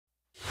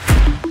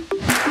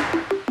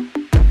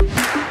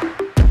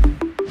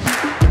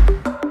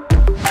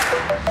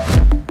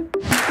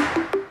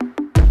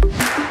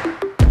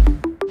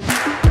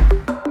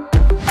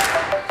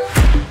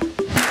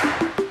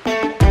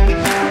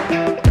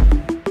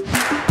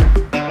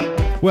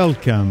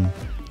Welcome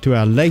to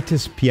our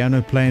latest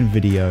Pianoplan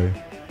video.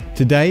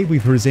 Today we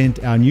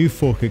present our new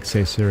fork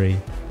accessory,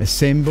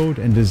 assembled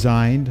and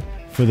designed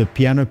for the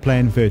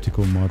Pianoplan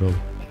Vertical model.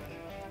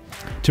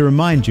 To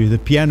remind you, the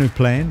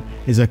Pianoplan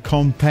is a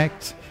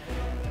compact,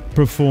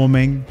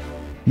 performing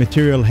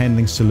material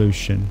handling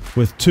solution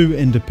with 2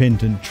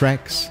 independent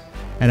tracks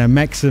and a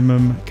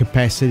maximum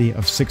capacity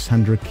of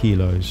 600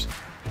 kilos,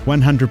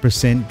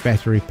 100%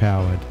 battery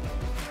powered.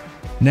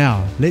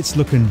 Now, let's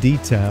look in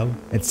detail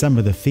at some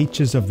of the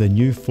features of the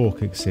new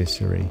fork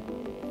accessory.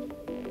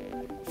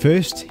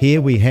 First,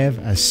 here we have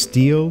a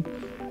steel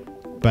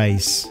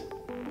base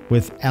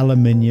with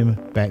aluminium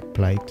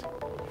backplate.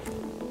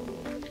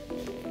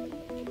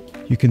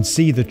 You can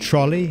see the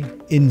trolley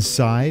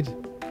inside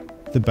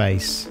the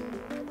base,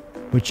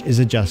 which is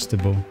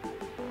adjustable.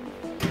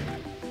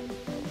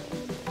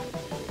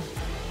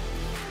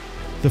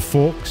 The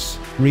forks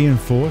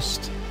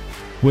reinforced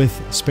with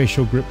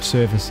special grip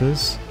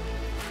surfaces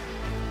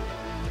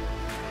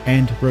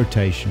and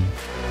rotation.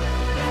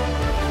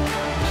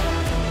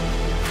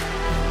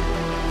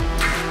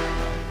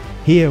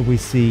 Here we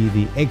see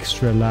the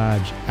extra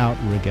large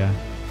outrigger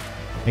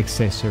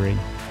accessory.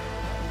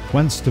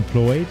 Once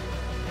deployed,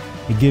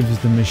 it gives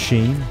the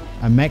machine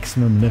a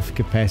maximum lift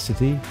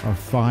capacity of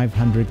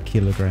 500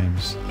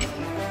 kilograms.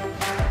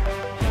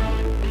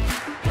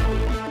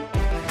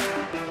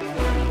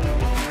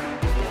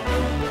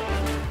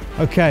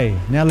 Okay,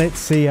 now let's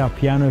see our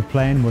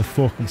Pianoplan with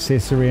fork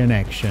accessory in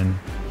action.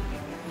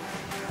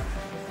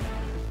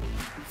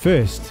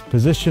 First,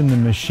 position the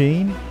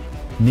machine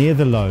near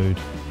the load.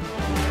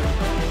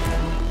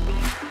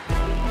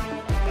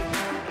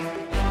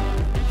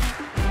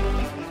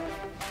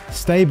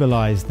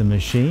 Stabilize the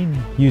machine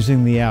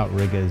using the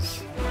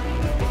outriggers.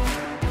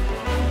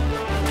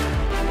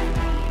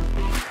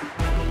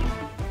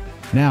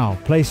 Now,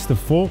 place the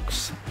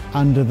forks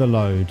under the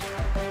load.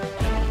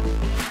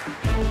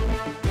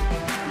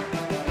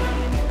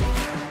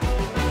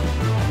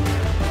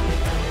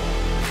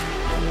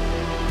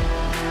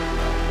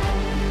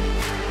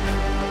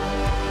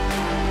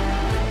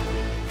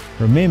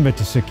 Remember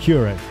to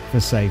secure it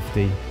for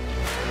safety.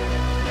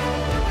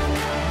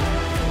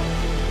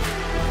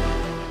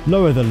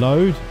 Lower the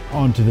load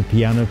onto the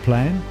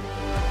Pianoplan.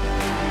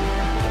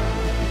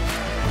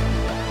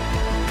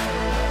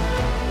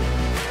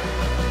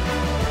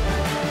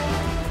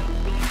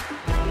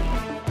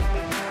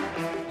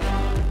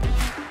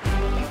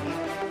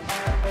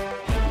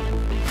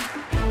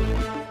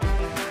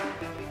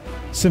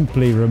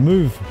 Simply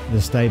remove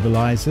the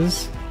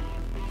stabilizers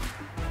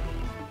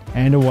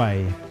and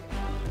away.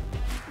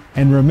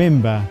 And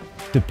remember,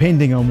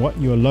 depending on what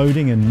you're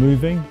loading and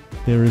moving,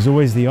 there is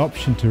always the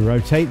option to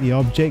rotate the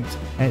object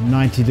at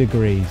 90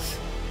 degrees.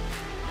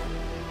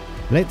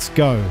 Let's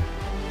go!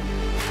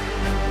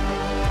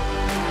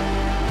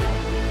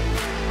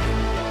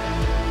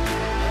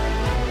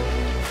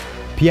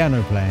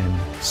 Pianoplan,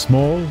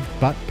 small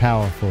but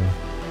powerful.